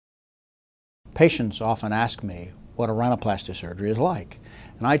Patients often ask me what a rhinoplasty surgery is like,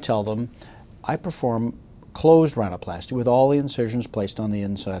 and I tell them I perform closed rhinoplasty with all the incisions placed on the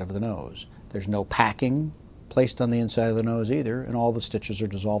inside of the nose. There's no packing placed on the inside of the nose either, and all the stitches are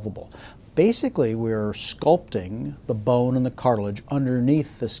dissolvable. Basically, we're sculpting the bone and the cartilage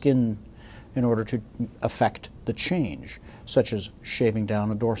underneath the skin in order to affect the change, such as shaving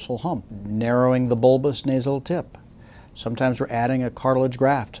down a dorsal hump, narrowing the bulbous nasal tip. Sometimes we're adding a cartilage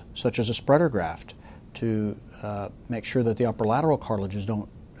graft, such as a spreader graft, to make sure that the upper lateral cartilages don't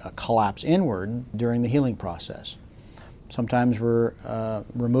collapse inward during the healing process. Sometimes we're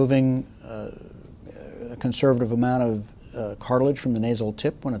removing a conservative amount of cartilage from the nasal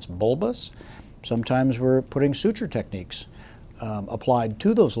tip when it's bulbous. Sometimes we're putting suture techniques applied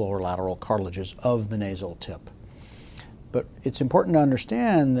to those lower lateral cartilages of the nasal tip. But it's important to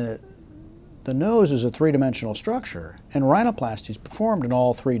understand that the nose is a three-dimensional structure, and rhinoplasty is performed in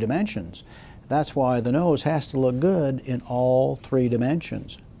all three dimensions. That's why the nose has to look good in all three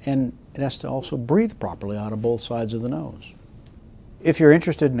dimensions, and it has to also breathe properly out of both sides of the nose. If you're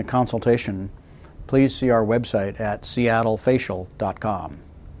interested in a consultation, please see our website at seattlefacial.com.